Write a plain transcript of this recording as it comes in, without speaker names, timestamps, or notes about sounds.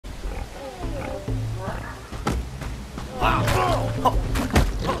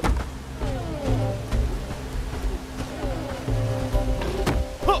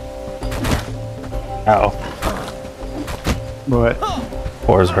Uh-oh. What?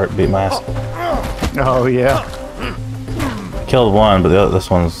 Fours hurt, beat my ass. Oh, yeah. Killed one, but this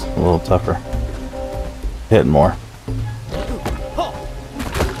one's a little tougher. Hitting more.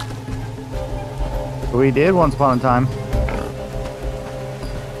 We did once upon a time.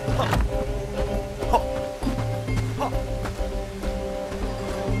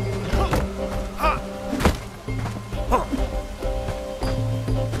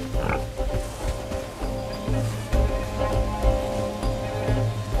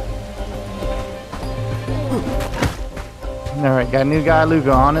 Alright, got a new guy,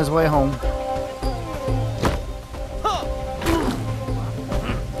 Luca, on his way home.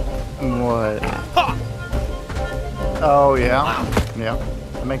 What? Oh, yeah. Yeah,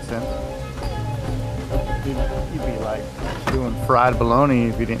 that makes sense. You'd be like doing fried bologna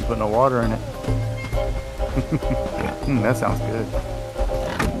if you didn't put no water in it. That sounds good.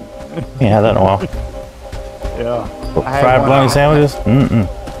 Ain't had that in a while. Yeah. Fried bologna sandwiches? Mm-mm.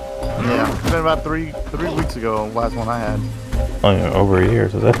 Yeah, it's been about three weeks ago, the last one I had. Oh, yeah, over a year,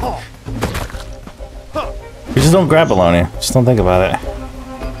 so that. You just don't grab bologna. Just don't think about it.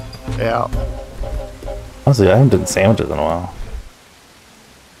 Yeah. Honestly, I haven't done sandwiches in a while.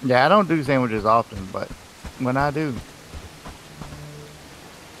 Yeah, I don't do sandwiches often, but when I do,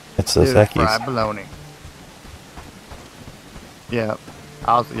 It's the fried Secchi's. bologna. Yeah.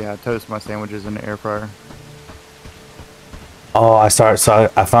 I toast my sandwiches in the air fryer. Oh, I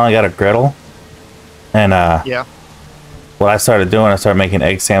finally got a griddle. And Yeah. what I started doing, I started making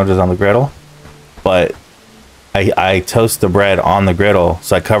egg sandwiches on the griddle. But I toast the bread on the griddle,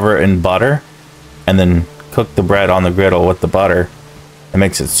 so I cover it in butter and then cook the bread on the griddle with the butter. It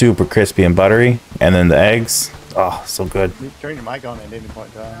makes it super crispy and buttery. And then the eggs, oh, so good. You turn your mic on at any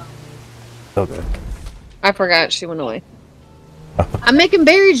point in time. So good. I forgot she went away. I'm making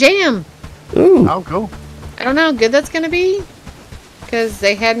berry jam. Ooh. Oh, cool. I don't know how good that's gonna be, because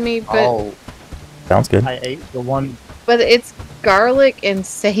they had me put. Oh, Sounds good. I ate the one. But it's garlic and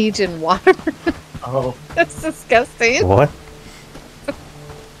sage and water. Oh, That's disgusting. What?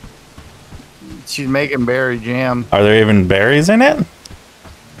 she's making berry jam. Are there even berries in it?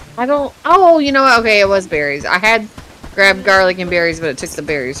 I don't. Oh, you know what? Okay, it was berries. I had grabbed garlic and berries, but it took the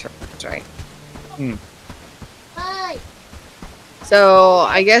berries first. That's right. Hi. So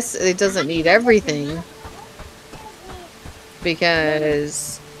I guess it doesn't need everything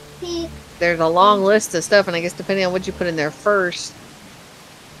because there's a long list of stuff, and I guess depending on what you put in there first,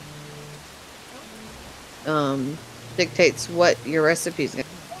 dictates what your recipe's gonna.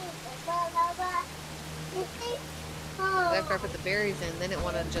 After I put the berries in, then it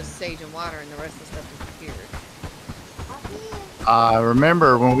wanted just sage and water, and the rest of the stuff disappeared.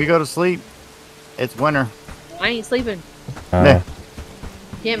 Remember, when we go to sleep, it's winter. I ain't sleeping. Yeah.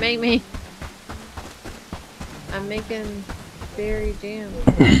 Can't make me. I'm making berry jam.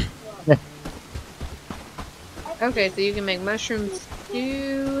 Okay, so you can make mushroom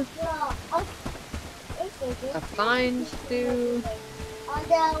stew, a fine stew.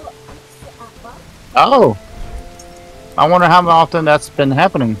 Oh. I wonder how often that's been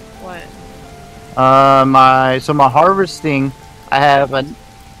happening. What? My harvesting, I have a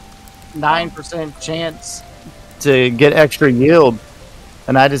 9% chance to get extra yield,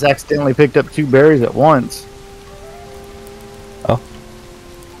 and I just accidentally picked up 2 berries at once. Oh.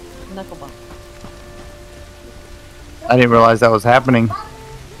 Knuckle bump. I didn't realize that was happening.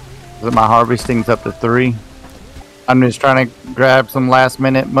 That my harvesting's up to 3. I'm just trying to grab some last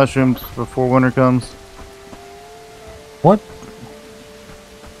minute mushrooms before winter comes. What?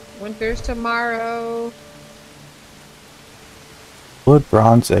 Winter's tomorrow. Wood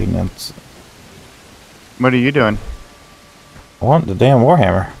bronze ignites. What are you doing? I want the damn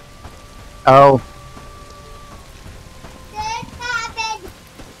Warhammer. Oh,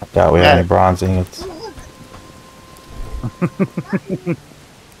 I doubt we have any bronze ingots.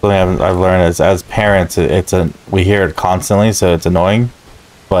 Something I've learned is as parents, we hear it constantly, so it's annoying.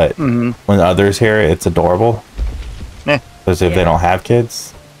 But when others hear it, it's adorable. Because if they don't have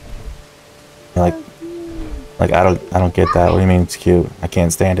kids, like I don't get that. What do you mean it's cute? I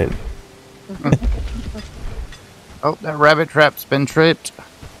can't stand it. oh, that rabbit trap's been tripped.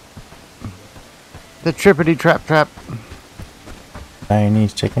 The trippity trap.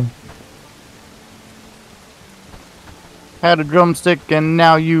 Chinese chicken. Had a drumstick and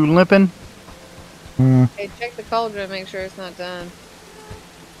now you limping? Hey, check the cauldron, make sure it's not done.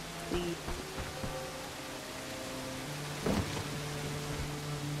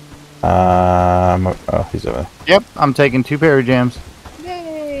 Oh, he's over there. Yep, I'm taking 2 berry jams.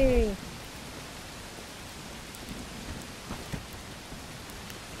 Yay!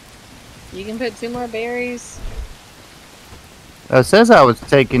 You can put 2 more berries. It says I was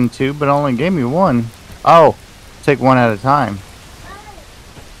taking 2, but only gave me 1. Oh, take 1 at a time.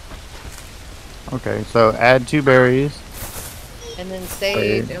 Okay, so add 2 berries. And then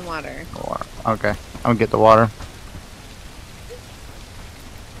sage and water. Okay, I'm gonna get the water.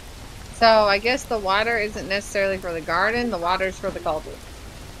 So I guess the water isn't necessarily for the garden. The water's for the cauldron.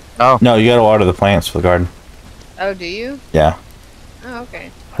 Oh. No, you gotta water the plants for the garden. Oh, do you? Yeah. Oh,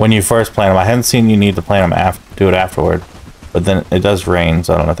 okay. When you first plant them. I hadn't seen you need to plant them do it afterward. But then it does rain,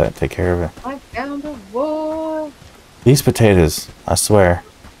 so I don't know if that take care of it. I found a wool. These potatoes, I swear.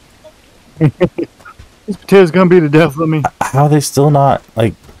 This potato's gonna be the death of me. How are they still not,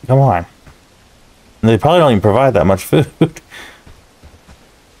 like, come on. And they probably don't even provide that much food.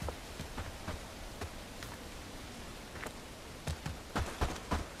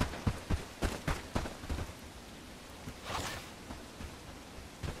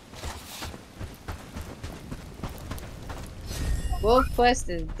 Wolf quest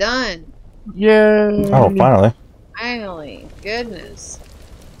is done. Yay! Oh, finally. Finally. Goodness.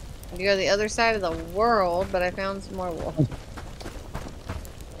 I go to the other side of the world, but I found some more wool.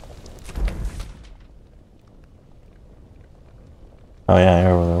 Oh yeah,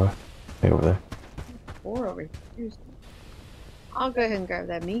 you're over there. Way over there. 4 over here. I'll go ahead and grab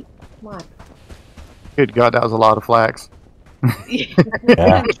that meat. Come on. Good God, that was a lot of flax. Yeah.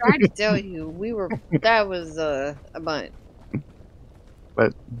 I tried to tell you, that was a bunch.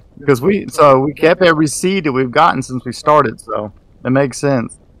 But because we kept every seed that we've gotten since we started, so it makes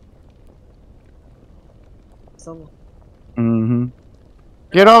sense. So, Mm-hmm.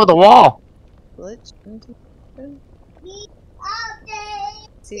 Get over the wall. glitch into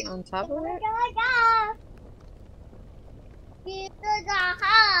see on top of it?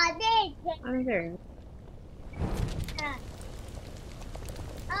 Oh, there.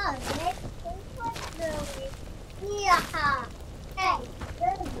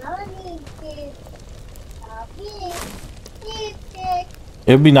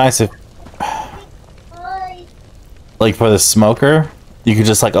 It would be nice if, like, for the smoker, you could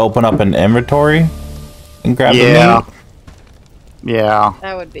just, like, open up an inventory and grab the meat. Yeah.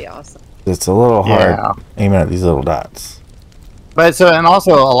 That would be awesome. It's a little hard aiming at these little dots. But so, and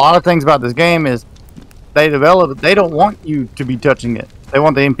also a lot of things about this game is they don't want you to be touching it. They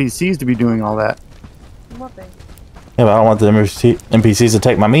want the NPCs to be doing all that. What thing? Yeah, but I don't want the NPCs to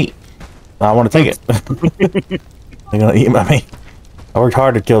take my meat. I want to take it. They're gonna eat my meat. I worked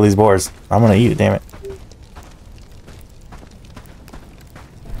hard to kill these boars. I'm gonna eat it, damn it.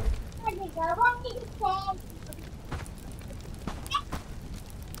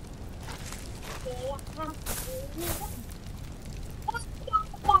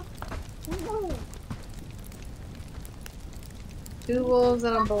 Two wolves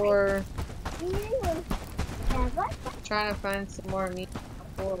and a boar. Trying to find some more meat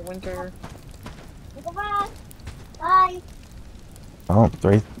before winter. Oh,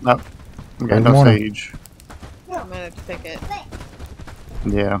 3. Nope. We got Good no morning. sage. I might have to pick it.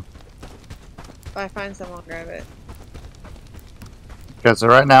 Yeah. If I find some, I'll grab it. Okay, so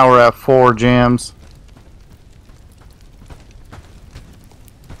right now we're at 4 gems.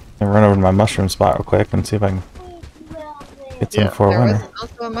 I'll run over to my mushroom spot real quick and see if I can get some for a There winter. was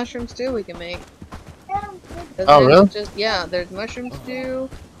also a mushroom stew we can make. Oh, really? Yeah, there's mushroom stew.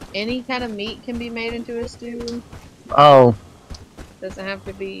 Any kind of meat can be made into a stew. Oh. Doesn't have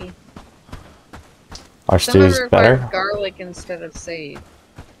to be. Our Some of it stew's requires better. garlic instead of sage.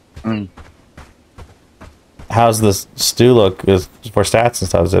 Mm. How's this stew look is for stats and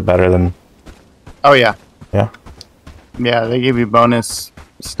stuff? Is it better than? Oh yeah. Yeah. Yeah, they give you bonus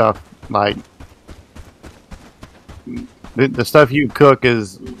stuff like the stuff you cook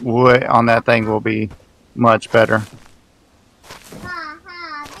is way on that thing will be much better.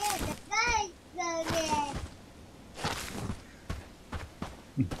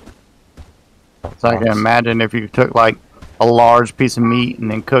 So I can imagine if you took like a large piece of meat and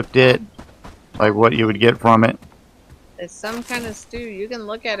then cooked it, like what you would get from it. It's some kind of stew. You can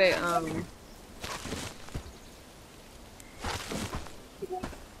look at it.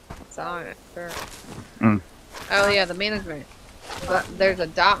 It's on it. Sure. Mm. Oh yeah, the management. But there's a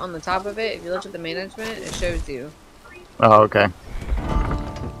dot on the top of it. If you look at the management, it shows you. Oh, okay.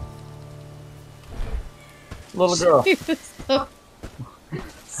 Little girl.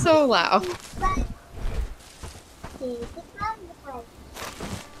 So loud.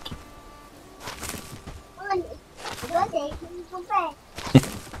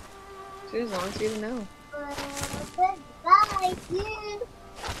 She just wants you to know.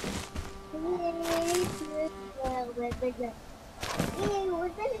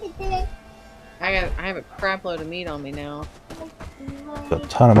 I have a crap load of meat on me now. A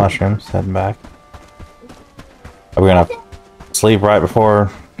ton of mushrooms heading back. Are we gonna sleep right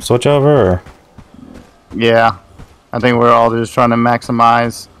before switch over, or? Yeah, I think we're all just trying to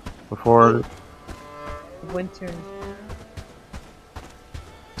maximize before Winter.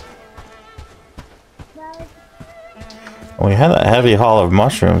 We had that heavy haul of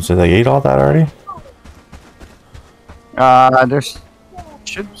mushrooms. Did they eat all that already? there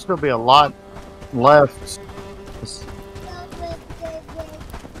should still be a lot left.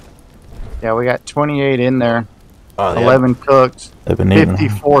 Yeah, we got 28 in there. Oh, yeah. 11 cooked. They've been eating.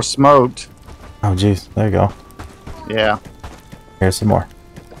 54 smoked. Oh, jeez. There you go. Yeah. Here's some more.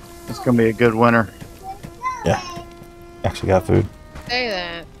 It's gonna be a good winter. Yeah. Actually got food. Say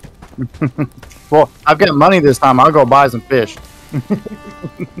that. Well, I've got money this time. I'll go buy some fish.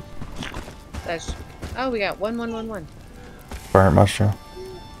 That's. Oh, we got 1. Burnt mushroom.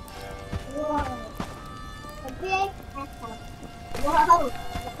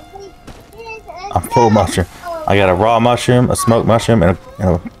 I'm full mushroom. I got a raw mushroom, a smoked mushroom, and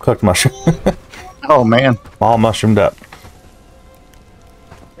a cooked mushroom. Oh man. All mushroomed up.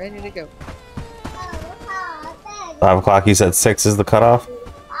 Ready to go. 5 o'clock, you said 6 is the cutoff?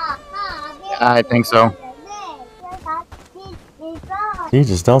 I think so. She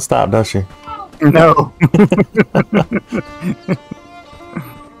just don't stop, does she? No.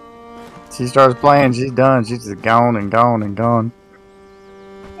 She starts playing, she's done. She's just gone and gone and gone.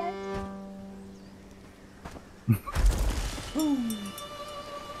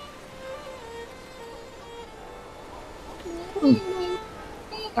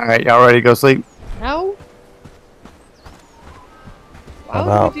 Alright, y'all ready to go sleep? No. Why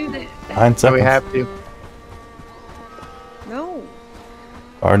About would we do that? 9 So seconds. we have to. No.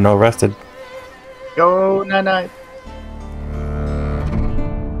 Or no rested. Go night night.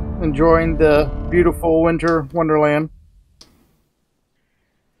 Enjoying the beautiful winter wonderland.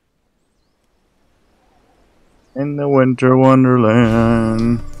 In the winter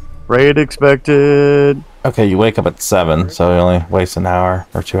wonderland. Raid expected. Okay, you wake up at 7, so you only waste an hour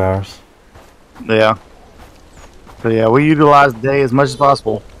or 2 hours. Yeah. So yeah, we utilize the day as much as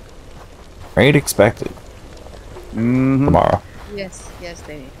possible. Raid expected. Tomorrow. Yes,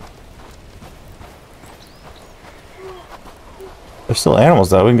 baby. There's still animals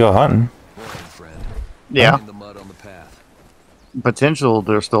though, we can go hunting. Yeah. Potential,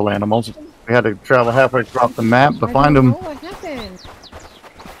 there's still animals. We had to travel halfway across the map to find them. What happened?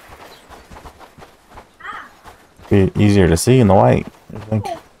 Be easier to see in the white, I think.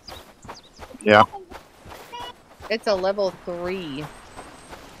 Yeah. It's a level 3.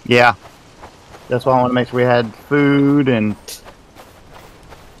 Yeah. That's why I want to make sure we had food and...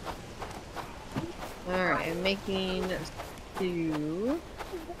 Alright, I'm making stew.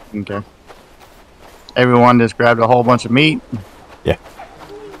 Okay. Everyone just grabbed a whole bunch of meat. Yeah.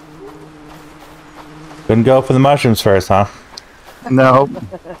 Couldn't go for the mushrooms first, huh? No.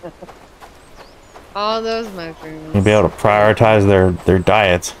 All those mushrooms. You'll be able to prioritize their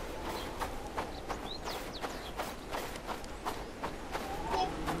diets.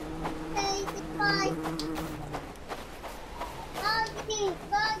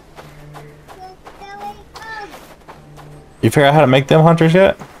 You figure out how to make them hunters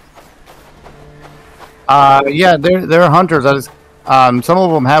yet? Yeah, they're hunters. I just, some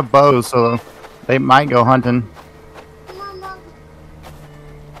of them have bows, so they might go hunting.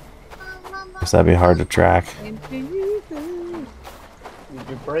 Guess that'd be hard to track. Did you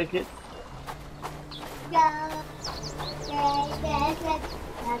break it?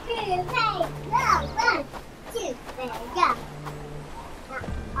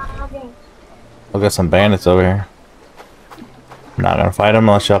 We'll get some bandits over here. I'm not gonna fight them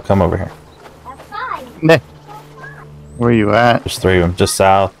unless y'all come over here. Nah. Where you at? There's 3 of them, just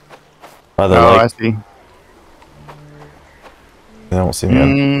south. By the Oh, lake. I see. They won't see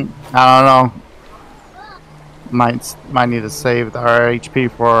me. I don't know. Might need to save our HP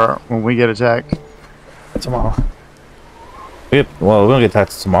for when we get attacked. Tomorrow. Well, we don't get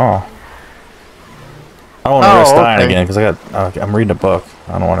attacked tomorrow. I don't want to risk dying again because I'm reading a book.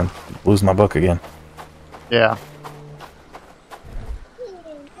 I don't want to lose my book again. Yeah.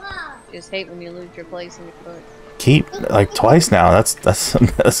 Just hate when you lose your place in your book. Keep like twice now. That's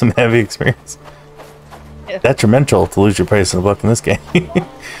some heavy experience. Yeah. Detrimental to lose your place in a book in this game.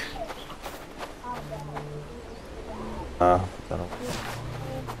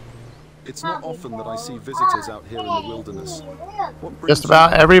 It's not often that I see visitors out here in the wilderness. What brings Just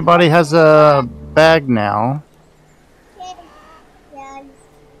about everybody has a bag now.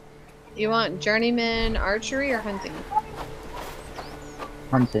 You want journeyman archery or hunting?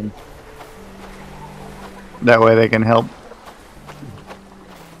 Hunting. That way they can help.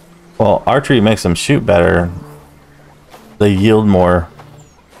 Well, archery makes them shoot better. They yield more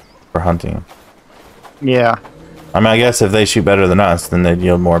for hunting. Yeah. I mean, I guess if they shoot better than us, then they'd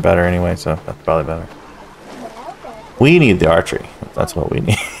yield more better anyway, so that's probably better. We need the archery. That's what we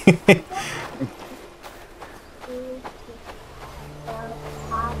need.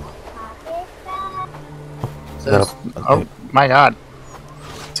 Oh, my God.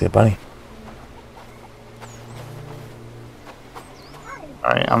 See a bunny.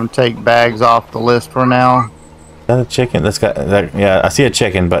 Alright, I'm gonna take bags off the list for now. Is that a chicken? That's got that. Yeah, I see a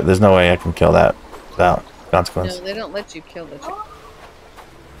chicken, but there's no way I can kill that without consequence. No, they don't let you kill the chicken.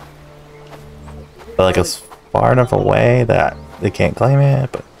 But like it's far enough away that they can't claim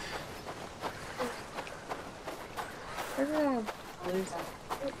it. But Where did I lose it?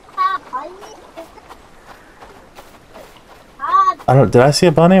 I don't. Did I see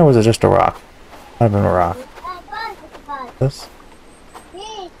a bunny or was it just a rock? Might have been a rock. This.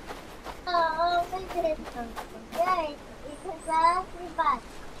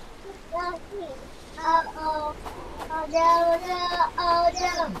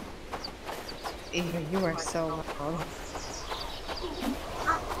 You are so wrong.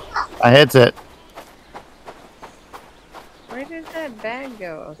 I hits it. Where did that bag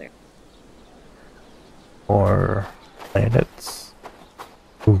go? Oh, there. Or bandits.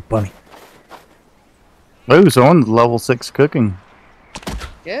 Ooh, bunny. Ooh, someone's level 6 cooking.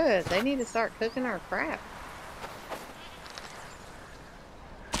 Good. They need to start cooking our crap.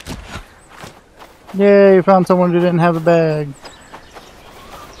 Yay, found someone who didn't have a bag.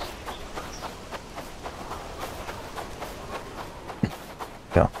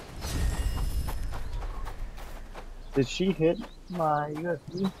 Go. Did she hit my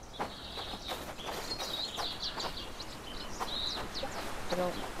USB? I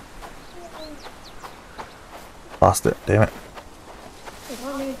don't. Lost it. Damn it. They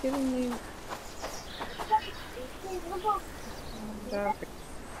want me to give them the.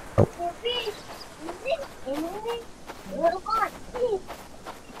 Oh.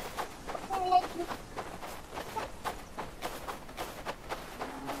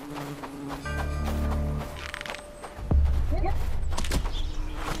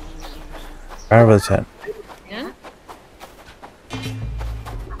 Right over the tent. Yeah?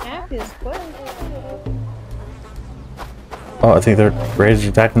 Half is what? Oh, I think they're ready to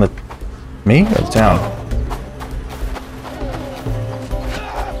attack me or the town.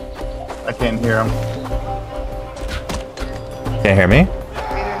 I can't hear him. Can't hear me?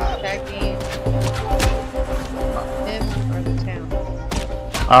 Either attacking him or the town.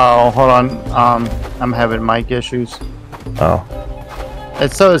 Oh, hold on. I'm having mic issues. Oh.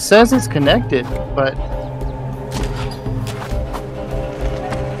 So it says it's connected, but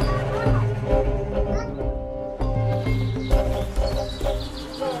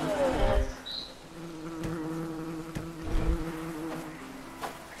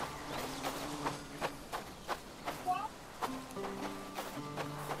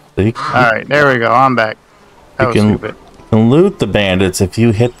So you, alright, there we go. I'm back. That was stupid. can loot the bandits if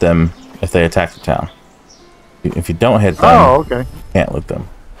you hit them if they attack the town. If you don't hit them, Oh, okay. you can't loot them.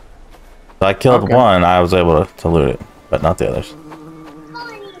 So I killed Okay. one, I was able to loot it, but not the others.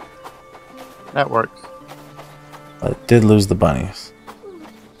 That works. But it did lose the bunnies.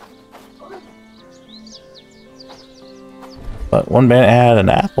 But one bandit had an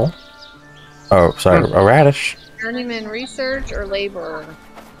apple. Oh, sorry, a radish. Journeyman research or laborer?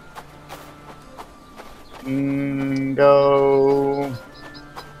 Go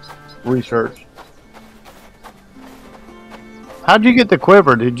research. How'd you get the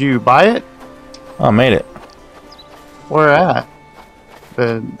quiver? Did you buy it? Oh, I made it. Where at?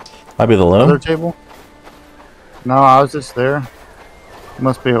 The Might be the other loom. table? No, I was just there. It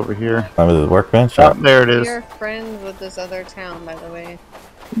must be over here. Might be the workbench. Oh, there it is. You're friends with this other town, by the way.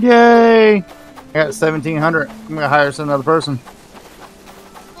 Yay! I got 1,700. I'm gonna hire another person.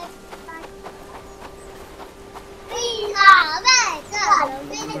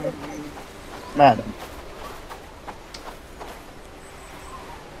 Madam.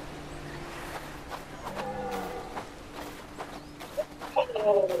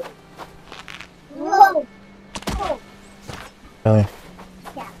 Really?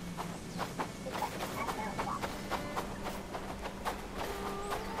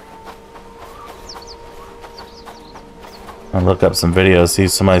 I'll look up some videos, see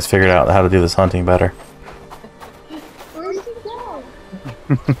if somebody's figured out how to do this hunting better. Where'd he go?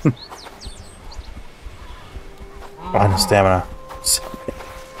 Oh, no stamina.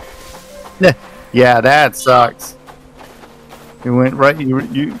 Yeah, that sucks. You went right.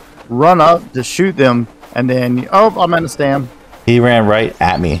 You run up to shoot them, and then I'm in a stam. He ran right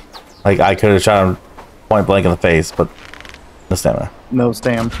at me. Like I could have shot him point blank in the face, but no stamina. No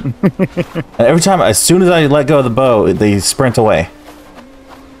stam. And every time, as soon as I let go of the bow, they sprint away.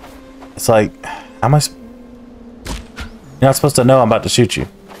 It's like, how am I? You're not supposed to know I'm about to shoot you.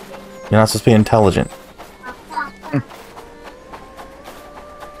 You're not supposed to be intelligent.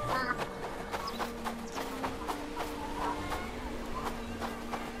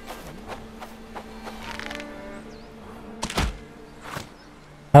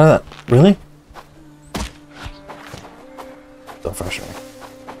 How did that? Really? So frustrating.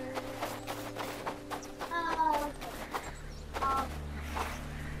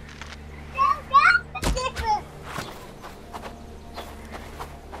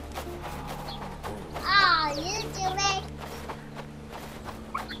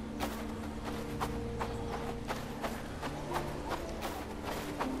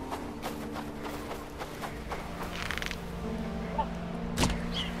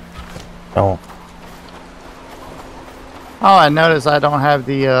 Oh. Oh, I noticed I don't have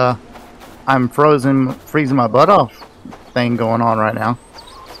the I'm freezing my butt off thing going on right now.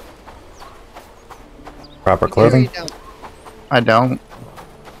 Proper clothing? Here you don't. I don't.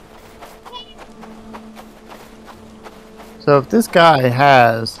 So if this guy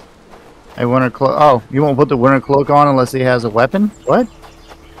has a winter cloak, oh, you won't put the winter cloak on unless he has a weapon? What?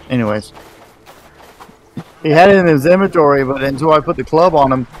 Anyways, he had it in his inventory, but until I put the club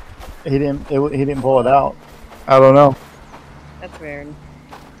on him, he didn't pull it out. I don't know. That's weird.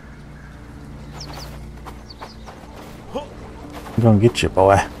 I'm gonna get you,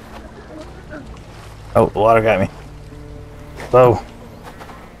 boy. Oh, the water got me. So,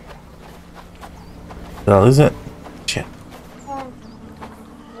 did I lose it? Shit.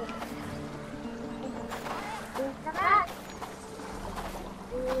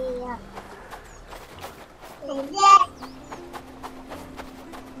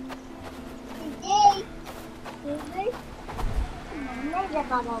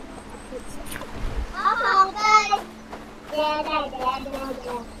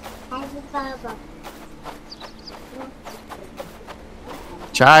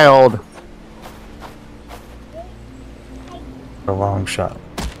 Child. A long shot.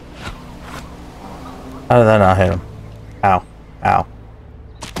 How did that not hit him? Ow. Ow.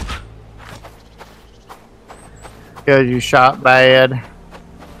 Because you shot bad.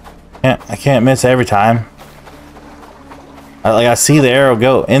 I can't miss every time. I see the arrow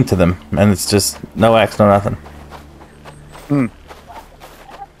go into them, and it's just no X, no nothing. Hmm.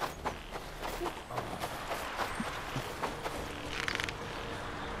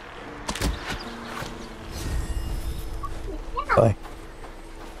 Play.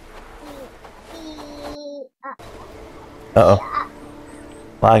 Uh-oh.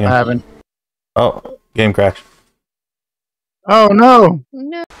 Lagging. I haven't. Oh, game crash. Oh no!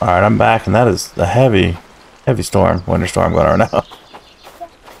 No. Alright, I'm back, and that is a heavy storm, winter storm going on right now.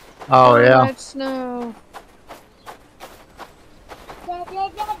 Oh So yeah. much snow.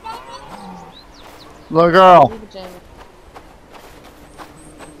 Little girl. Leave it, Jamie.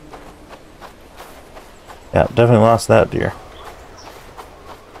 Yeah, definitely lost that deer.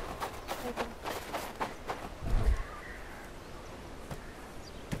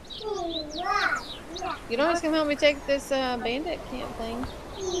 You don't just come help me take this bandit camp thing.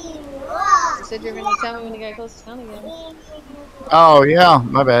 You said you were gonna tell me when you got close to town again. Oh yeah,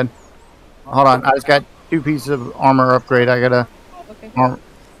 my bad. Hold on, I just got 2 pieces of armor upgrade. I gotta Okay.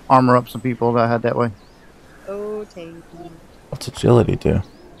 armor up some people that I had that way. Oh, take. What's agility do?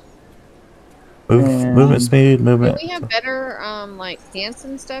 Move, And- movement speed, Do movement. we have better like pants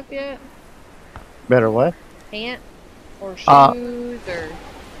and stuff yet? Better what? Pant or shoes or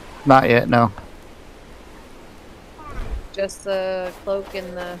Not yet, no. just the cloak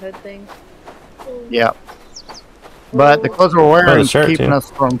and the hood thing? Yeah. But the clothes we're wearing Oh, the is shirt, keeping too.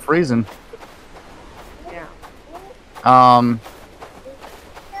 us from freezing. Yeah.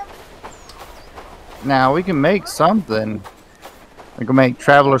 Now we can make something. We can make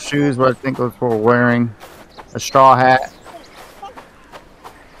traveler shoes, what I think was for wearing. A straw hat.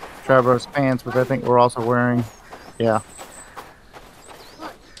 Traveler's pants, which I think we're also wearing. Yeah.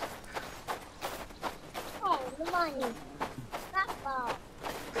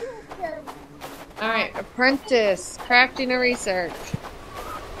 Alright, apprentice, crafting or research.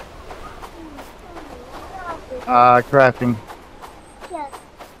 Crafting.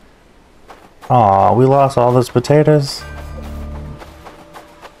 Aw, we lost all those potatoes.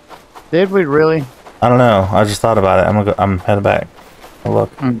 Did we really? I don't know. I just thought about it. I'm heading back. Oh,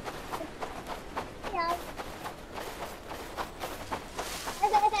 look.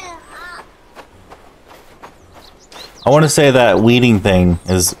 I want to say that weeding thing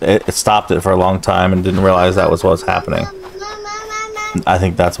it stopped it for a long time and didn't realize that was what was happening. I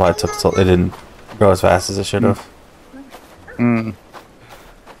think that's why it didn't grow as fast as it should have.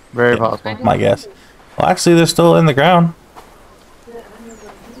 Very possible. My guess. Well, actually, they're still in the ground.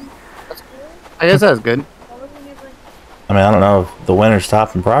 I guess that's good. I mean, I don't know if the winter's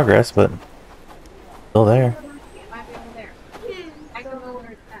stopping progress, but still there.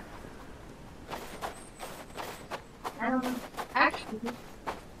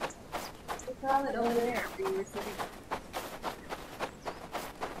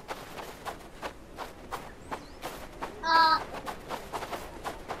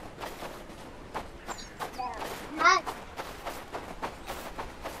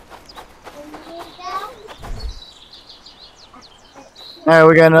 Alright,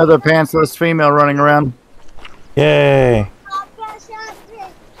 we got another pantsless female running around. Yay!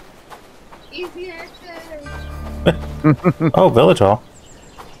 Oh, village hall.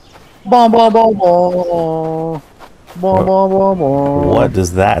 Bom, bom, bom, bom. Bom, bom, bom, bom. What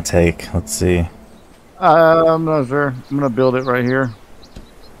does that take? Let's see. I'm not sure. I'm gonna build it right here.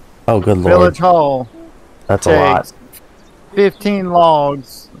 Oh, good lord. Village hall. That's a lot. 15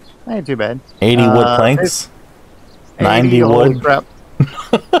 logs. Ain't too bad. 80 wood planks. 90 wood. Crap.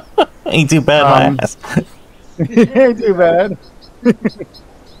 Ain't too bad, my ass. Ain't too bad.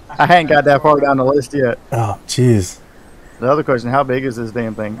 I ain't got that far down the list yet. Oh, jeez. The other question, how big is this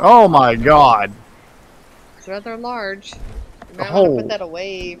damn thing? Oh my god. It's rather large. You might Oh. want to put that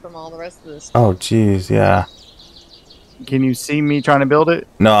away from all the rest of this. Oh, jeez, yeah. Can you see me trying to build it?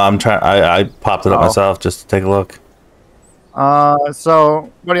 No, I'm trying. I popped it up myself just to take a look.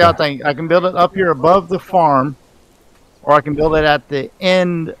 So what do y'all think? I can build it up here above the farm, or I can build it at the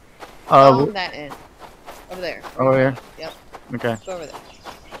end of On that end. Over there. over here. Yep. Okay. It's over there.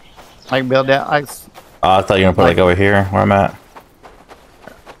 I can build that. Oh, I thought you were gonna put like over here where I'm at.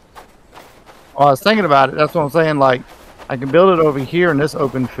 Well, I was thinking about it. That's what I'm saying. Like, I can build it over here in this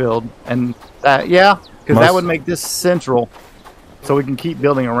open field, and that, yeah, because that would make this central, so we can keep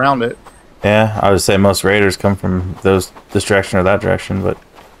building around it. Yeah, I would say most raiders come from this direction or that direction, but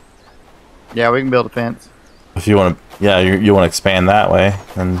Yeah, we can build a fence. if you want to, yeah, you want to expand that way,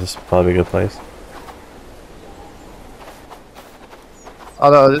 then this would probably be a good place.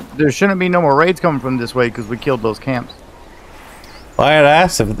 Although there shouldn't be no more raids coming from this way because we killed those camps. Well, I had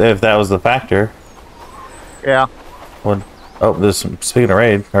asked if that was the factor. Yeah. Well, oh, there's speaking of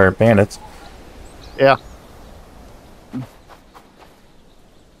raid or bandits. Yeah.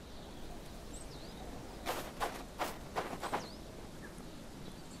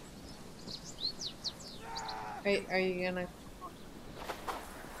 Are you gonna?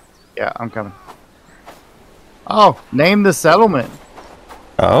 Yeah, I'm coming. Oh, name the settlement.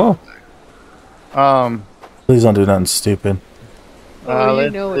 Oh, Um. please don't do nothing stupid. Oh, you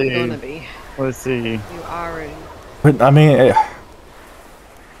let's know see. it's gonna be. Let's see. You already. But I mean,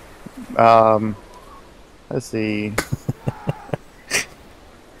 Let's see.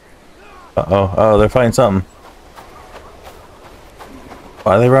 oh, they're fighting something.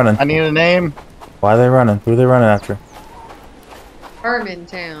 Why are they running? I need a name. Why are they running? Who are they running after?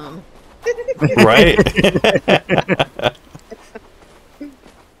 Hermantown. Right? I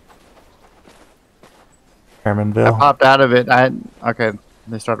Hermanville. popped out of it. Okay.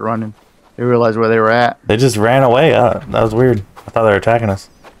 They started running. They realized where they were at. They just ran away. That was weird. I thought they were attacking us.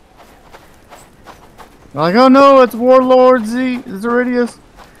 They're like, oh no, it's Warlord Zeridius.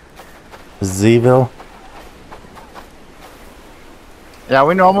 Zville. Yeah,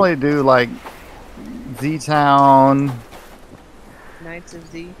 we normally do like Z-Town. Knights of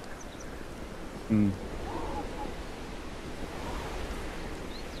Z. Hmm.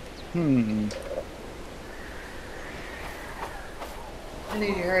 I need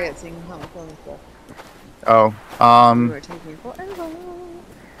you to hurry up so you can help me film this stuff. Oh, You are taking forever.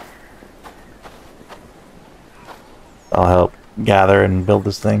 I'll help gather and build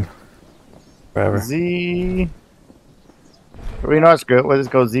this thing. Forever. Z. We know it's good. We'll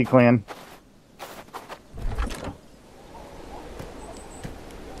just go Z Clan.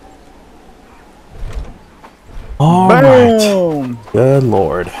 Alright. Boom! Good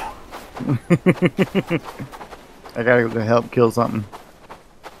lord. I gotta go help kill something.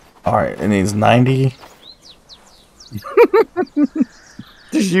 Alright, it needs 90.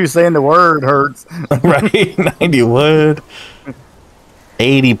 Just you saying the word hurts. Right? 90 wood.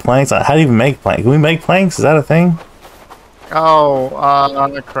 80 planks. How do you even make planks? Can we make planks? Is that a thing?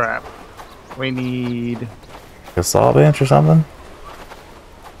 Oh, crap. We need... A saw bench or something?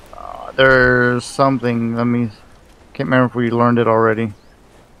 There's something. Let me... Can't remember if we learned it already.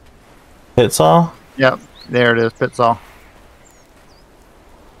 Pit saw? Yep. There it is. Pit saw.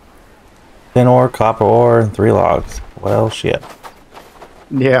 Tin ore, copper ore, and 3 logs. Well, shit.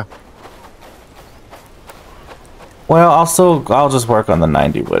 Yeah. Well, I'll just work on the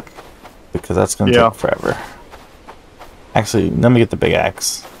 90 wood. Because that's going to take forever. Actually, let me get the big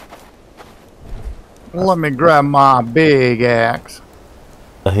axe. Let me grab my big axe.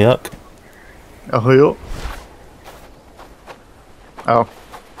 A hook. A hook? Oh.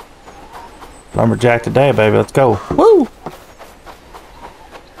 Lumberjack today, baby. Let's go. Woo!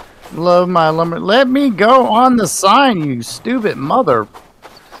 Love my lumber. Let me go on the sign, you stupid mother.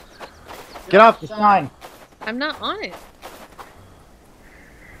 Get off the sign. I'm not on it.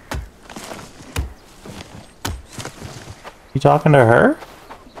 You talking to her?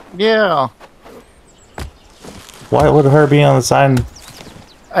 Yeah. Why would her be on the sign?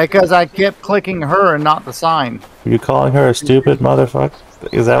 Because I kept clicking her and not the sign. Are you calling her a stupid motherfucker?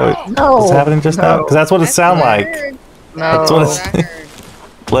 Is that No, what's happening just now? Because that's what it sounds like. No. That's what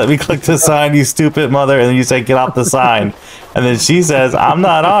it's... Let me click the sign, you stupid mother, and then you say, get off the sign. And then she says, I'm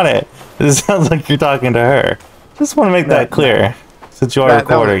not on it. It sounds like you're talking to her. Just want to make that clear. Since you are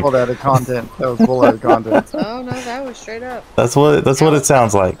recording. That was pulled out of content. That was pulled out of content. Oh, no, that was straight up. That's what it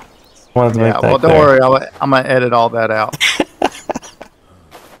sounds like. Just wanted to make that well, don't clear. worry. I'm going to edit all that out.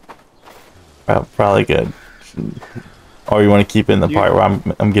 Probably good. Or you want to keep in the part where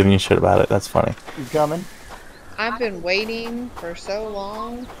I'm giving you shit about it. That's funny. You coming? I've been waiting for so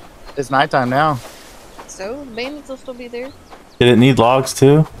long. It's nighttime now. So, bandits will still be there. Did it need logs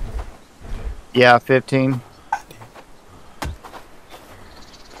too? Yeah, 15.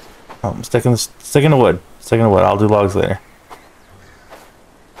 Oh, I'm sticking to wood. Sticking to wood. I'll do logs later.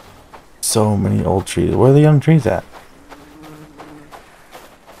 So many old trees. Where are the young trees at?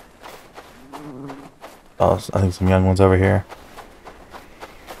 Oh, I think some young ones over here.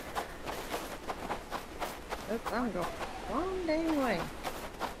 Oops, I'm going long dang way.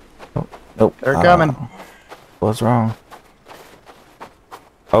 Oh, nope. They're coming. What's wrong?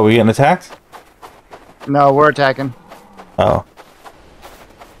 Oh, we getting attacked? No, we're attacking. Oh.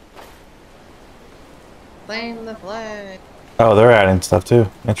 Claim the flag. Oh, they're adding stuff too.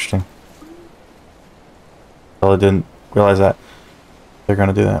 Interesting. Well, I didn't realize that they're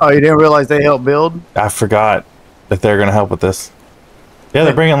gonna do that. Oh, you didn't realize they helped build? I forgot that they're gonna help with this. Yeah,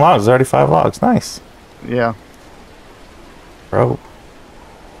 they're bringing logs. There's already 5 logs. Nice. Yeah. Bro.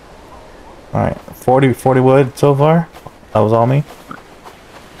 Alright. 40 wood so far. That was all me?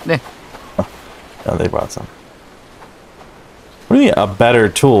 Yeah. No, they brought some. What do you mean a better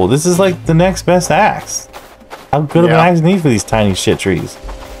tool? This is like the next best axe. How good of an axe do you need for these tiny shit trees?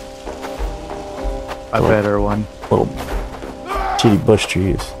 A better one. Little shitty bush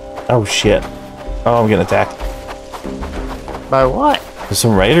trees. Oh shit. Oh, I'm getting attacked. By what? There's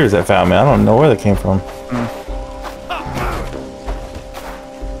some raiders that found me. I don't know where they came from.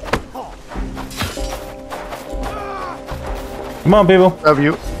 Come on, people. Love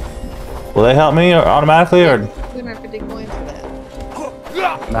you. Will they help me or automatically or? 250 coins for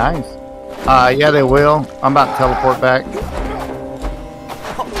that. Nice. Yeah, they will. I'm about to teleport back.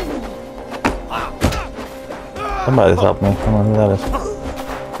 Somebody's helped me. I don't know who that is.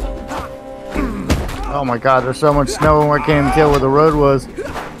 Oh my god, there's so much snow and I can't even tell where the road was.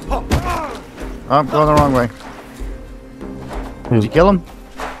 Oh, I'm going the wrong way. Did you kill him?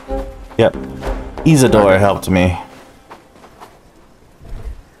 Yep. Isadora helped me.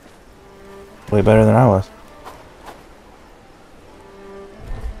 Way better than I was.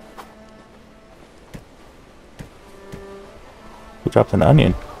 Who dropped an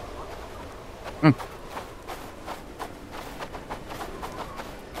onion?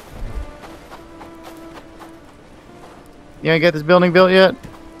 You ain't got this building built yet?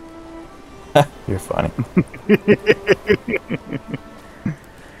 You're funny.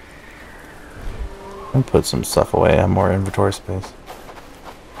 I'll put some stuff away. I have more inventory space.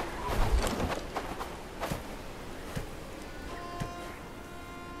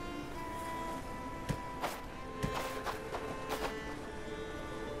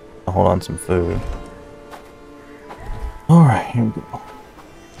 I'll hold on some food. Alright, here we go.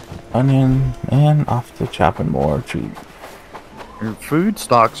 Onion and off to chopping more trees. Your food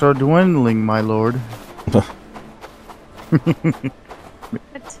stocks are dwindling, my lord.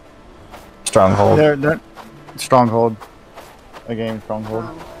 Stronghold. They're stronghold. A game Stronghold.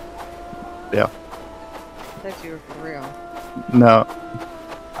 I Yeah. thought you were for real. No.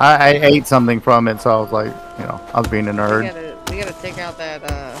 I ate something from it, so I was like, you know, I was being a nerd. We gotta take out that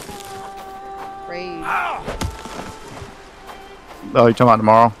raid. Oh, you talking about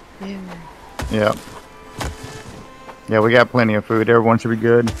tomorrow? Yeah. Yeah. Yeah, we got plenty of food. Everyone should be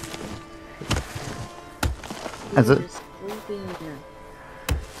good. Is it?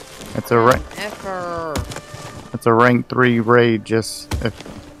 It's a It's a rank 3 raid. Just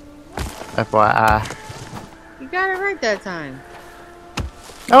FYI. You got it right that time.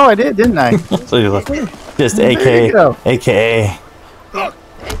 Oh, I did, didn't I? So you look, just There you go. AKA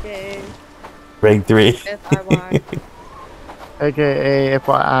AKA Rig 3. FIY AKA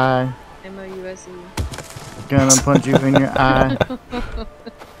FYI. MOUSE. Gonna punch you in your eye.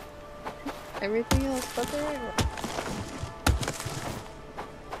 Everything else but the regular.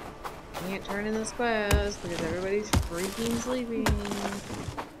 Can't turn in the squares because everybody's freaking sleeping.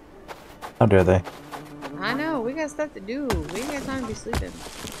 How dare they? I know, we got stuff to do. We ain't got time to be sleeping.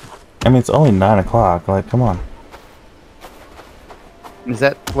 I mean, it's only 9 o'clock. Like, come on. Is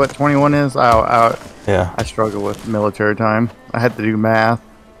that what 21 is? Yeah. I struggle with military time. I had to do math.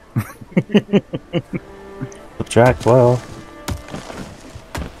 Subtract 12.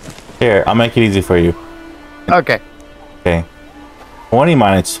 Here, I'll make it easy for you. Okay. Okay. 20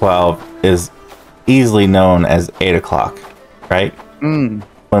 minus 12 is easily known as 8 o'clock, right? 20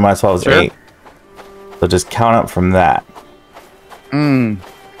 minus 12 is Sure. 8. So just count up from that.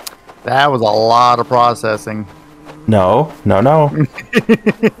 That was a lot of processing. No.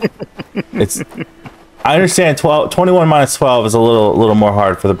 It's. I understand 21 minus 12 is a little more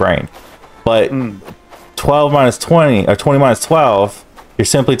hard for the brain, but 12 minus 20 or 20 minus 12, you're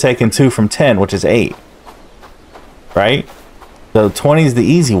simply taking 2 from 10, which is 8, right? So 20 is the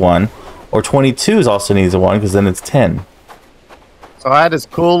easy one, or 22 is also an easy one because then it's 10. So I had this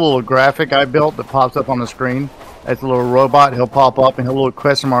cool little graphic I built that pops up on the screen. It's a little robot. He'll pop up and he'll little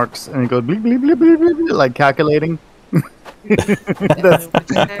question marks and he goes bleep, bleep, bleep, bleep, bleep, bleep, like calculating.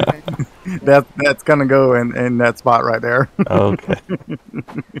 That's gonna go in that spot right there. Okay.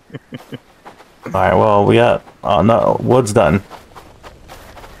 All right. Well, we got. Oh no, wood's done.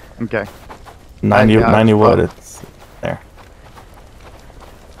 Okay. 90 wood. It's there.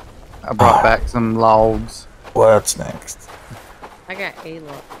 I brought back some logs. What's next? I got a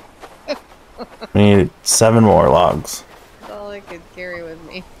lot. We need 7 more logs. That's all I could carry with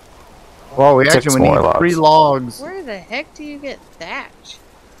me. Well, we 6 actually more need logs. 3 logs. Where the heck do you get thatch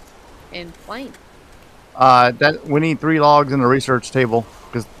and plank? That we need 3 logs in the research table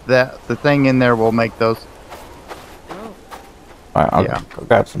because the thing in there will make those. Oh, All right, I'll go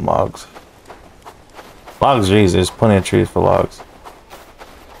grab some logs. Logs are easy. There's plenty of trees for logs.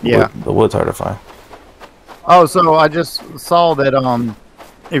 Yeah. The wood's hard to find. Oh, so I just saw that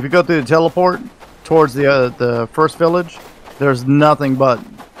if you go through the teleport towards the first village, there's nothing but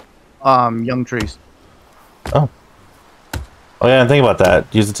young trees. Oh yeah, and think about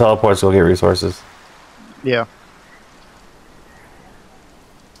that. Use the teleports to go get resources. Yeah.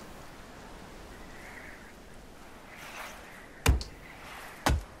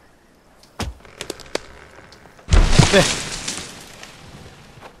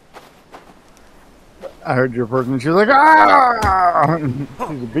 I heard your person. She was like, "Ah!" She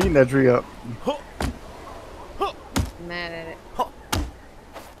was beating that tree up. mad at it.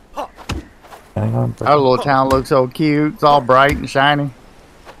 Hang on. Our little town looks so cute. It's all bright and shiny.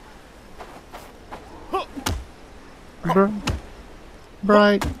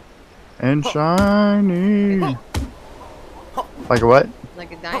 Bright and shiny. Like a what?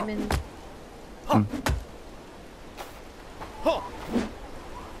 Like a diamond.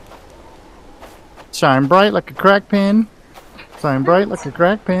 Shine bright like a crack pen. Shine bright like a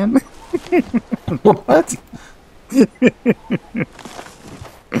crack pen. What?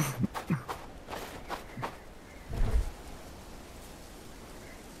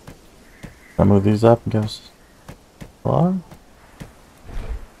 I'll move these up and give us log.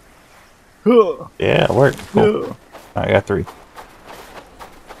 Yeah, it worked. Cool. I got 3.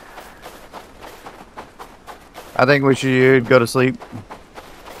 I think we should go to sleep.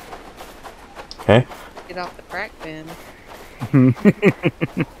 Okay. Get off the crack pen.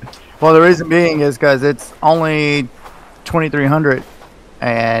 Well, the reason being is because it's only 2300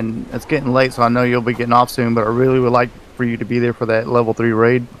 and it's getting late, so I know you'll be getting off soon, but I really would like for you to be there for that level 3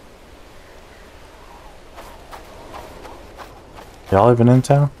 raid. Y'all even in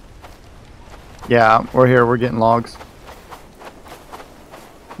town? Yeah, we're here. We're getting logs.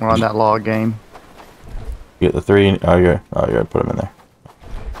 We're on that log game. You get the 3. Oh, you gotta put them in there.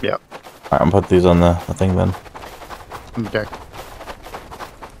 Yep. Alright, I'm gonna put these on the thing then. Okay.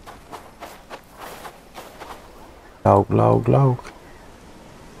 Log.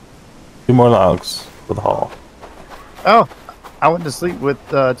 2 more logs for the haul. Oh, I went to sleep with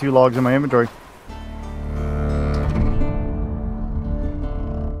 2 logs in my inventory.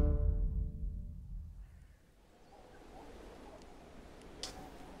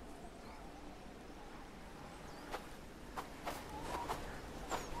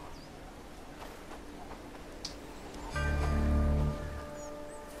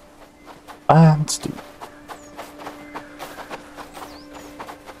 And Steve.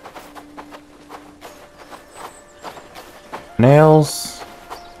 Nails.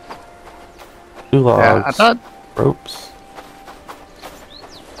 2 logs. Yeah, I thought. Ropes.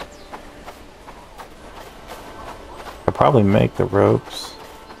 I'll probably make the ropes.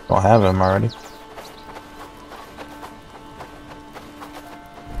 Don't have them already.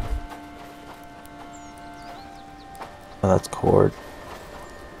 Oh, that's cord.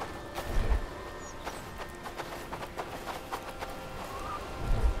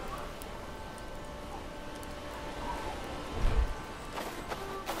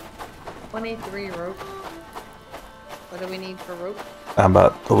 $23 rope. What do we need for rope? I'm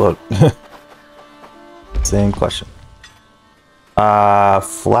about to look. Same question.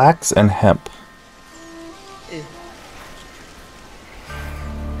 Flax and hemp. Ew.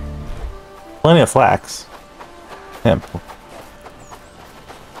 Plenty of flax. Hemp.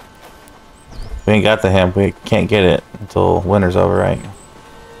 We ain't got the hemp. We can't get it until winter's over, right?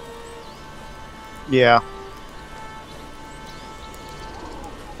 Yeah.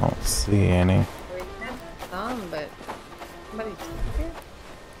 I don't see any. We have some, but somebody took it?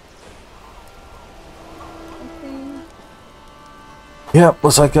 Something. Yep,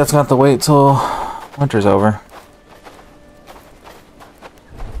 looks like that's gonna have to wait till winter's over.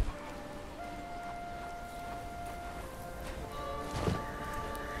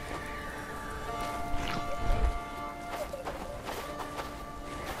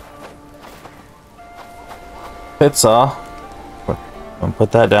 Pit saw. And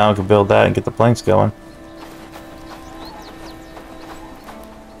put that down, we can build that and get the planks going.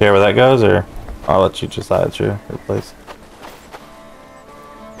 Care where that goes, or I'll let you decide it's your place.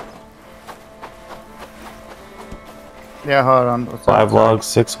 Yeah, hold on. What's 5 that? logs,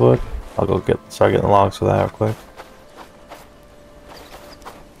 6 wood. I'll go start getting the logs for that real quick.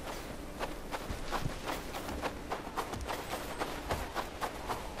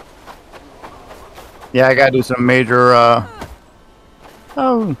 Yeah, I gotta do some major.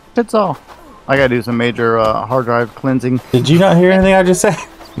 Oh, it's all. I gotta do some major hard drive cleansing. Did you not hear anything I just said?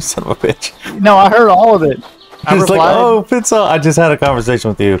 You son of a bitch. No, I heard all of it. I It's like, replied. oh, pit saw. I just had a conversation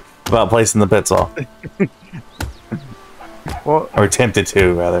with you about placing the pit saw. Well, Or attempted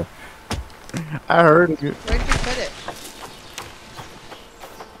to, rather. I heard you. Where'd you put it?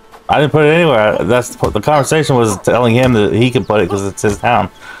 I didn't put it anywhere. That's the conversation was telling him that he could put it because it's his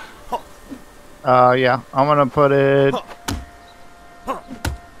town. Yeah, I'm gonna put it.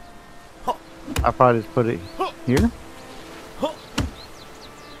 I'll probably just put it here.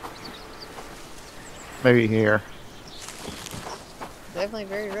 Maybe here. Definitely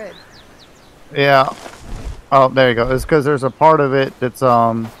very red. Yeah. Oh, there you go. It's because there's a part of it that's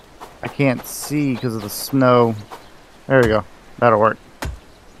I can't see because of the snow. There you go. That'll work.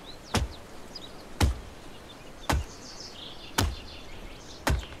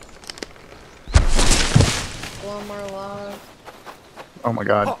 One more log. Oh my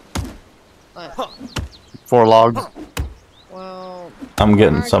god. What? 4 logs. Well, I'm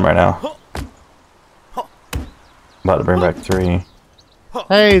getting some right now. About to bring back 3.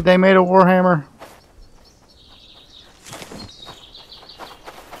 Hey, they made a warhammer.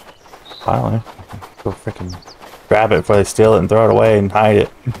 Finally. Go freaking grab it before they steal it and throw it away and hide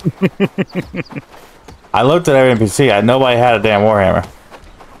it. I looked at every NPC. Nobody had a damn warhammer.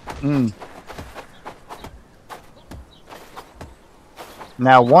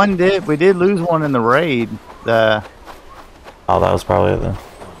 Now we did lose one in the raid. Oh, that was probably it then.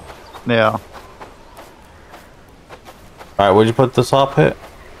 Yeah. Alright, where'd you put the saw pit?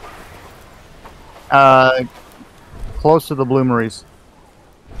 Close to the bloomeries.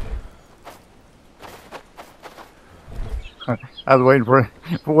 I was waiting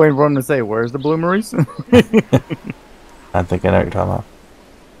for him to say, "Where's the bloomeries?" I think I know what you're talking about.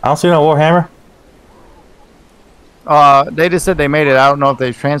 I don't see no warhammer. They just said they made it. I don't know if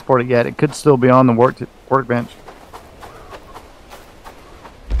they've transported it yet. It could still be on the workbench.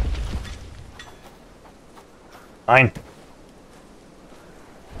 Fine.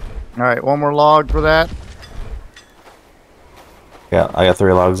 All right, one more log for that. Yeah, I got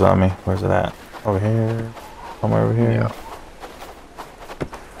 3 logs on me. Where's it at? Over here. Somewhere over here. Yeah.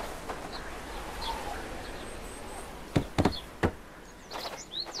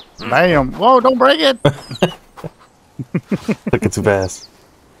 Bam. Whoa, don't break it. Took it too fast.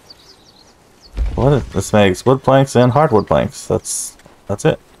 This makes wood planks and hardwood planks. That's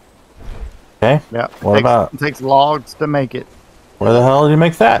it. Okay. Yeah. What It takes logs to make it. Where the hell do you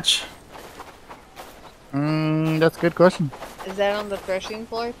make thatch? That's a good question. Is that on the threshing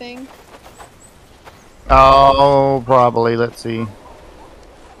floor thing? Oh, probably. Let's see.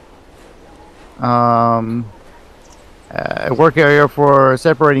 Work area for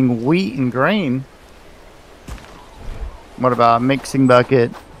separating wheat and grain. What about mixing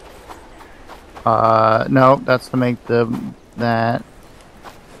bucket? No, that's to make that.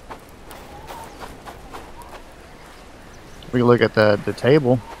 We can look at the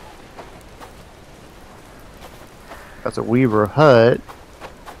table. That's a weaver hut.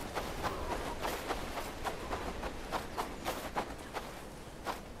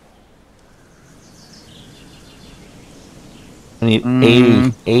 I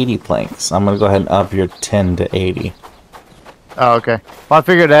need 80 planks. I'm gonna go ahead and up your 10 to 80. Oh, okay. Well, I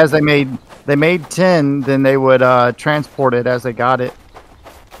figured as they made 10, then they would transport it as they got it.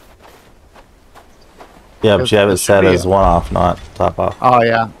 Yeah, but you have it set as one off, not top off. Oh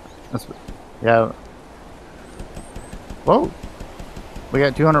yeah, yeah. Whoa, we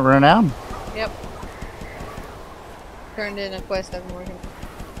got 200 renown. Yep. Turned in a quest I've been working.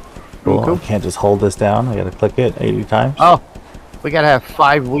 Cool. I can't just hold this down. I gotta click it 80 times. Oh, we gotta have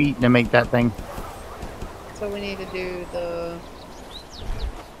 5 wheat to make that thing. So we need to do the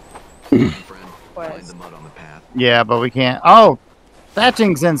quest. Yeah, but we can't. Oh,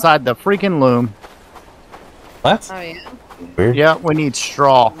 thatching's inside the freaking loom. What? Oh yeah. Weird. Yeah, we need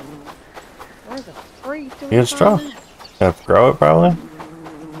straw. Where the freak do we Get straw. find that? Have to grow it probably.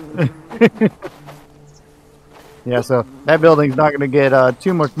 Yeah, so that building's not going to get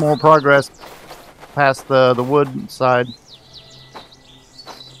too much more progress past the wood side.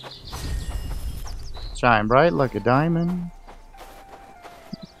 Shine bright like a diamond.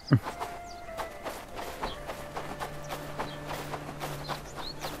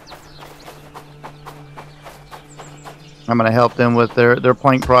 I'm going to help them with their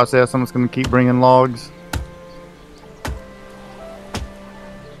plank process. I'm just going to keep bringing logs.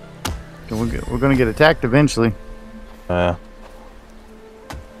 We're going to get attacked eventually. Yeah,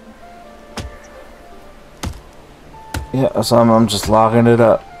 so I'm just logging it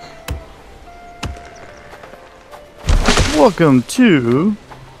up. Welcome to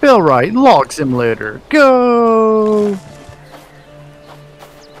Bellwright Log Simulator. Go!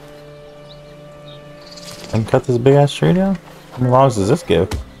 I can cut this big ass tree down? How many logs does this give?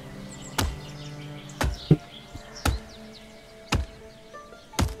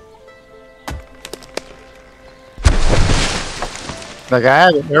 Like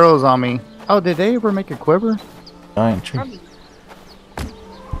I had arrows on me. Oh, did they ever make a quiver? Giant tree.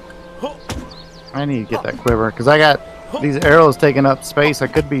 I need to get that quiver because I got these arrows taking up space. I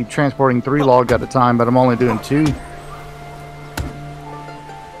could be transporting 3 logs at a time, but I'm only doing 2.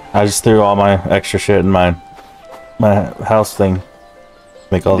 I just threw all my extra shit in my house thing.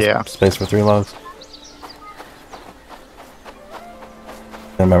 Make all this space for 3 logs.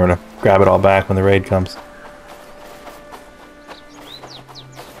 And remember to grab it all back when the raid comes.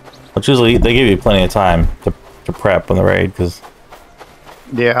 Which usually they give you plenty of time to prep on the raid, because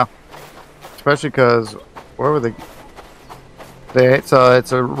yeah, especially because where were they? It's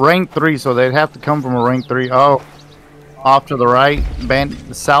a rank 3, so they'd have to come from a rank 3. Oh, off to the right,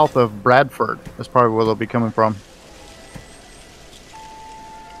 south of Bradford. That's probably where they'll be coming from.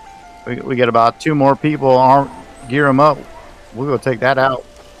 We get about 2 more people. Gear them up. We'll go take that out.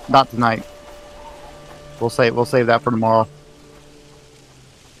 Not tonight. We'll save that for tomorrow.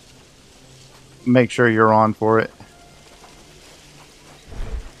 Make sure you're on for it.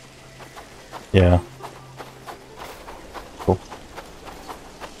 yeah. Cool.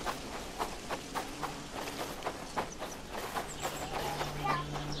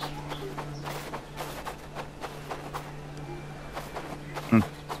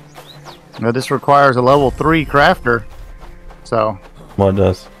 Now this requires a level 3 crafter. So What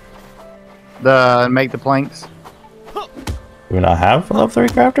does? make the planks. Do we not have a level 3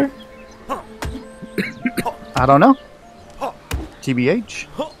 crafter? I don't know. TBH.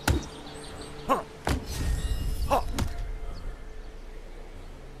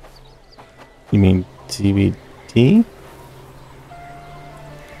 You mean TBT?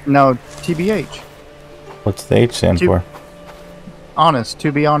 No, TBH. What's the H stand for? Honest,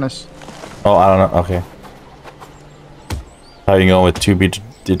 to be honest. Oh, I don't know. Okay. How are you going with to be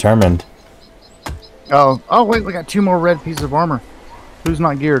determined? Oh wait, we got 2 more red pieces of armor. Who's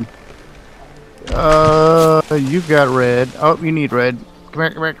not geared? You've got red. Oh, you need red. Come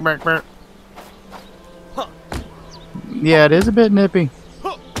here, come here, come here, come here. Yeah, it is a bit nippy.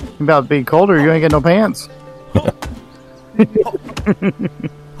 You about to be colder, you ain't got no pants.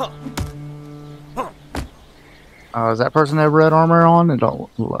 Does that person have red armor on? It don't,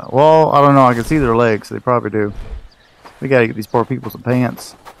 well, I don't know. I can see their legs. They probably do. We gotta get these poor people some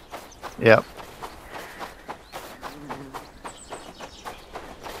pants. Yep.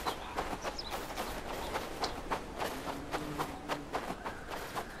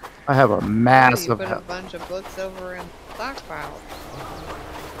 I have a massive. You put a bunch of books over in stockpile.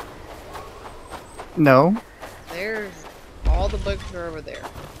 No. There's all the books are over there.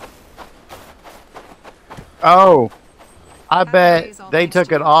 Oh, I bet they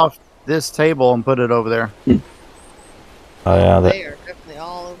took it off this table and put it over there. Oh yeah, They are definitely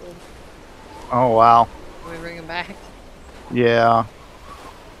all over. Oh wow. Can we bring them back? Yeah.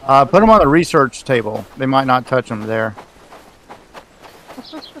 Put them on the research table. They might not touch them there.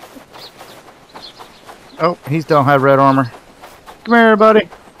 Oh, he don't have red armor. Come here, buddy.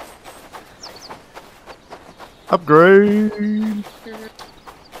 Upgrade.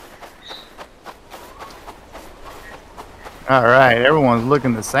 Alright, everyone's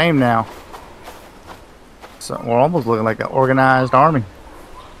looking the same now. So we're almost looking like an organized army.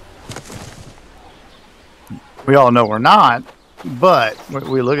 We all know we're not, but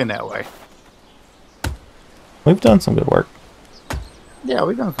we're looking that way. we've done some good work. Yeah,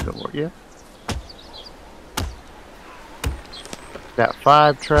 we've done some good work, yeah. Got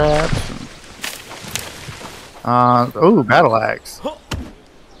 5 traps. Oh, battle axe.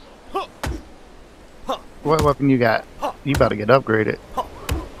 What weapon you got? You about to get upgraded.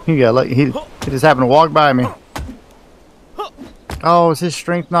 He got lucky. He just happened to walk by me. Oh, is his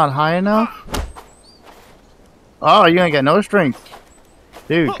strength not high enough? Oh, you ain't got no strength.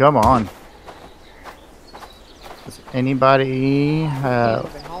 Dude, come on. Does anybody have...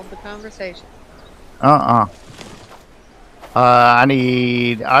 Hold the conversation. I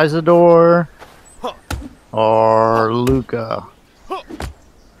need Isidore or Luca.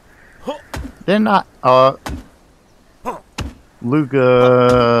 Then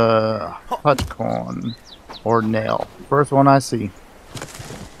Luca Hutchcorn or Nail. First one I see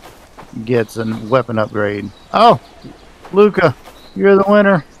gets a weapon upgrade. Oh, Luca, you're the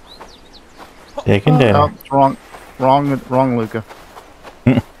winner. Taken down. Oh, wrong, Luca.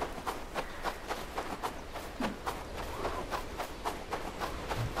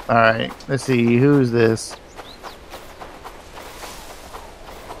 All right, let's see who's this.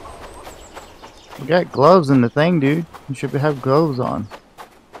 We got gloves in the thing, dude. You should have gloves on.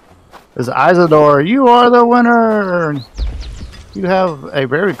 This is Isidore. You are the winner. You have a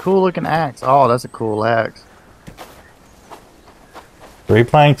very cool looking axe. Oh, that's a cool axe. 3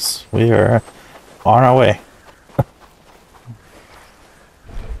 planks. We are on our way.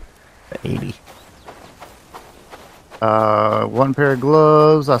 80. 1 pair of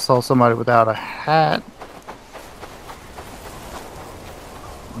gloves. I saw somebody without a hat.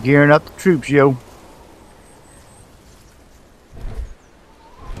 Gearing up the troops, yo.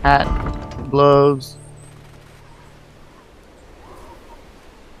 Hat, gloves.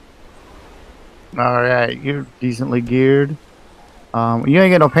 Alright, you're decently geared. You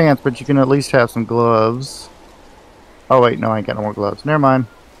ain't got no pants, but you can at least have some gloves. Oh wait, no, I ain't got no more gloves. Never mind.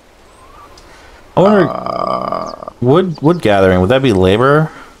 I wonder, wood gathering, would that be labor?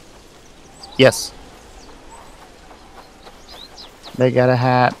 Yes. They got a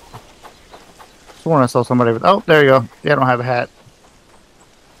hat. Sworn I saw somebody with... Oh, there you go. They don't have a hat.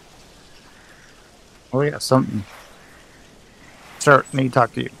 Oh, we got something. Sir, need to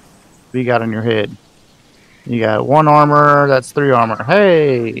talk to you. What you got on your head? You got 1 armor. That's 3 armor.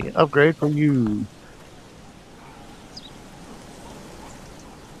 Hey, upgrade for you.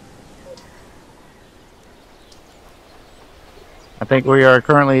 I think we are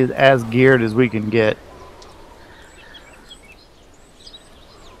currently as geared as we can get.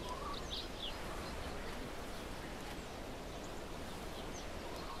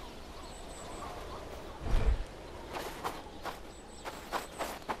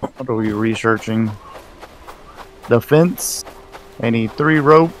 What are we researching? The fence. I need 3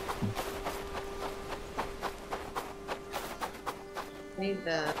 rope. Need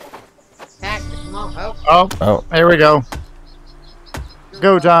the pack to come on. Oh, there we go.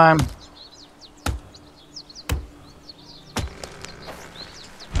 Go time.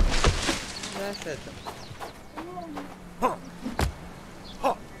 That's it.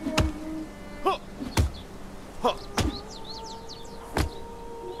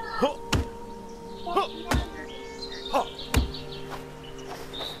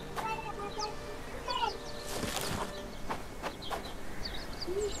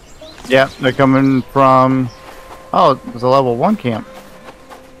 Yeah, they're coming from... Oh, it's a level 1 camp.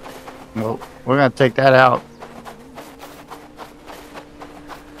 Well, we're going to take that out.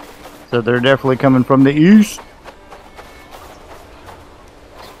 So they're definitely coming from the east.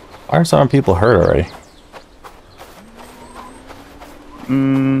 Why are some people hurt already?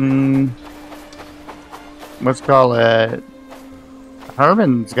 Let's call it...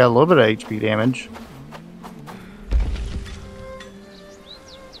 Herman's got a little bit of HP damage.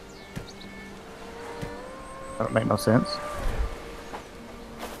 That don't make no sense.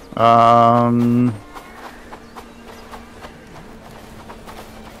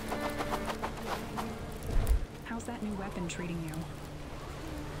 How's that new weapon treating you?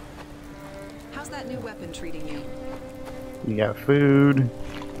 How's that new weapon treating you? You got food.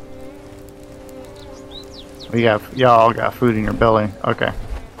 Y'all got food in your belly. Okay.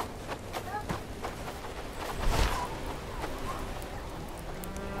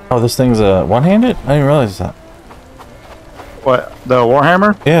 Oh, this thing's a one-handed? I didn't realize that. What? The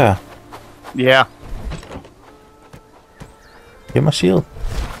Warhammer? Yeah. Yeah. Get my shield.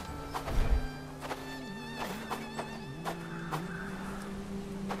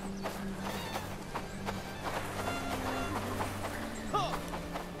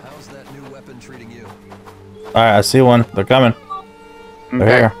 How's that new weapon treating you? Alright, I see one. They're coming. They're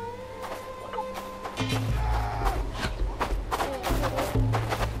Okay. here.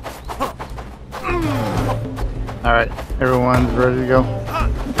 Alright, everyone's ready to go.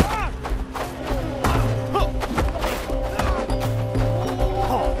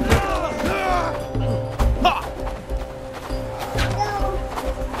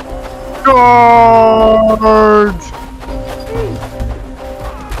 Charge!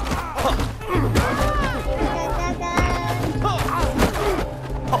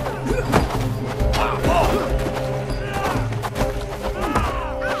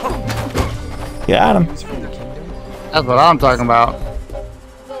 Got him. That's what I'm talking about.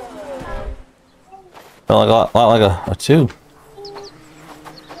 Felt like a lot like a 2.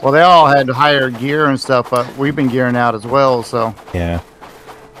 Well, they all had higher gear and stuff, but we've been gearing out as well, so Yeah.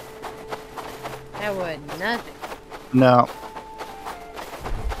 That was nothing. no.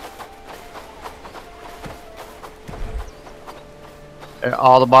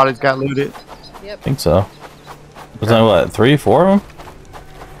 All the bodies got looted. I Yep. think so. Was that what, 3, 4 of them?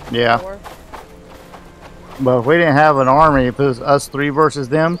 Yeah. 4. But if we didn't have an army, if it was us 3 versus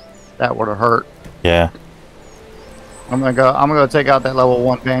them, that would have hurt. Yeah. I'm gonna go take out that level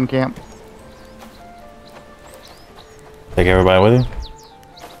 1 band camp. Take everybody with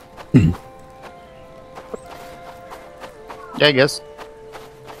you? Yeah, I guess.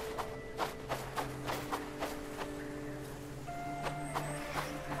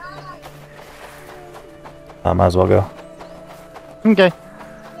 I might as well go. Okay.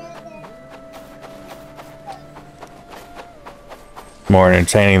 More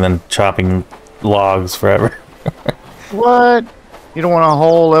entertaining than chopping logs forever. What? You don't want a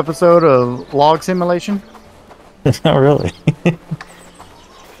whole episode of log simulation? Not really.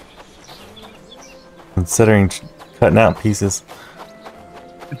 Considering cutting out pieces.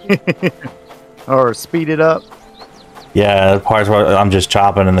 Or speed it up? Yeah, the parts where I'm just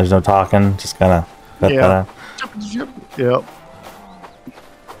chopping and there's no talking, just kind of cut that out. Yep.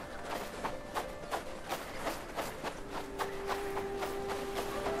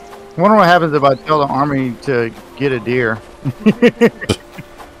 I wonder what happens if I tell the army to get a deer.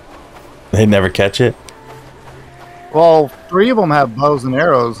 They never catch it. Well, 3 of them have bows and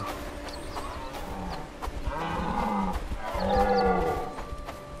arrows.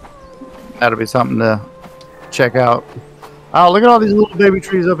 That'll be something to check out. Oh, look at all these little baby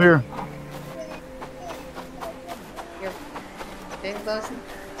trees up here. You're getting close.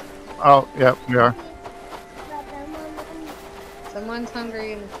 Oh, yep, we are. Someone's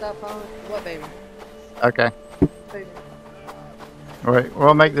hungry and stop on. What, baby? Okay. Food. All right,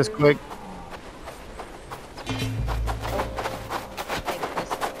 we'll make this quick.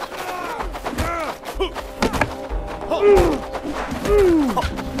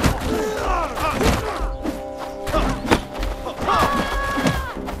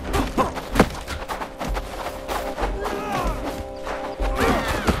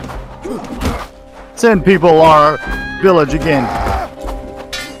 Send people our village again.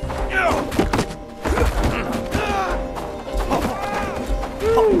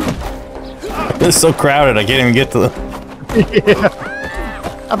 It's so crowded, I can't even get to the...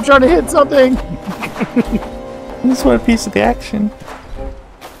 Yeah. I'm trying to hit something. This is what a piece of the action.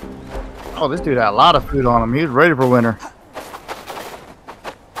 Oh, this dude had a lot of food on him. He was ready for winter.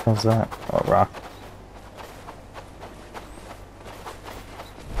 How's that? Oh, rock.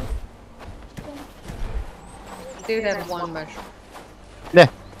 do have one mushroom. Yeah.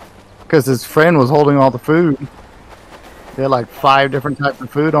 Because his friend was holding all the food. They had like 5 different types of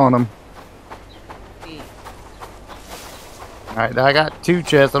food on them. Alright, I got 2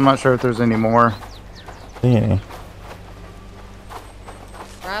 chests. I'm not sure if there's any more. Yeah.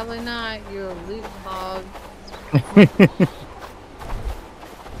 Probably not. You're a loot hog.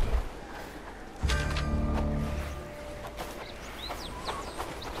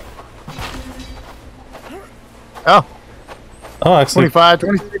 Oh, Oh, actually, 25,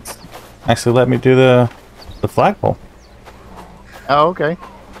 26. actually, let me do the flagpole. Oh, okay.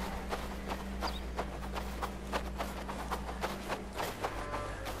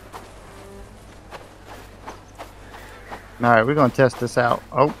 Alright, we're gonna test this out.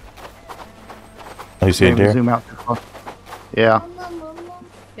 Oh, Oh, you see it maybe there? zoom out too far. Yeah.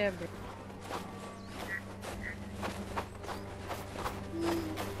 Yeah, but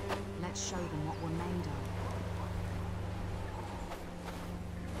Let's show them what we're made of.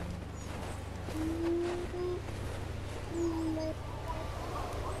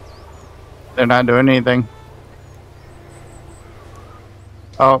 They're not doing anything.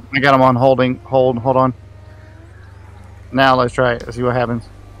 Oh, I got them on holding. Hold on. Now let's try it. Let's see what happens.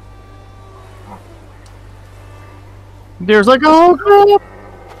 Deer's like, oh crap!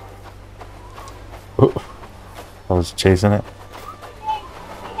 Oh, I was chasing it.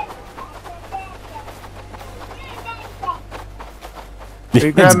 You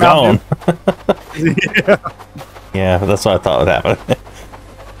It's grab gone. Mountain yeah. Yeah, that's what I thought would happen.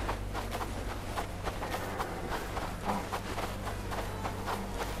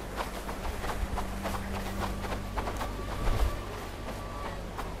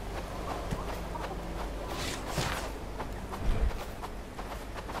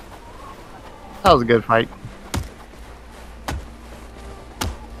 That was a good fight.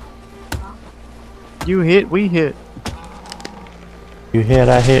 You hit, we hit. You hit,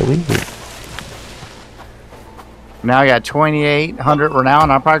 I hit, we hit. Now I got 2,800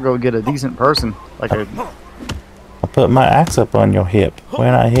 renown. I'll probably go get a decent person. Like a. I put my axe up on your hip.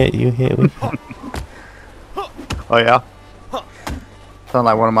 When I hit, you hit, we hit. Oh yeah. Sound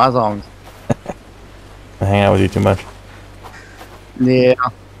like one of my songs. I hang out with you too much. Yeah.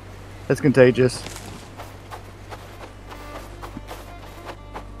 It's contagious.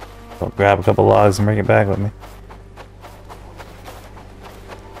 So grab a couple logs and bring it back with me.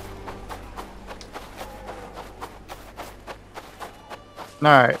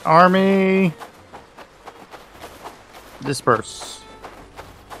 Alright, army. Disperse.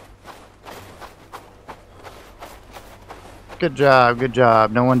 Good job, good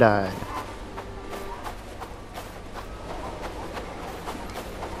job. No one died.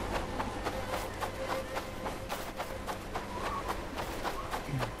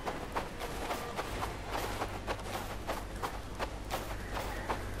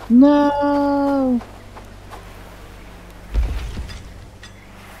 No.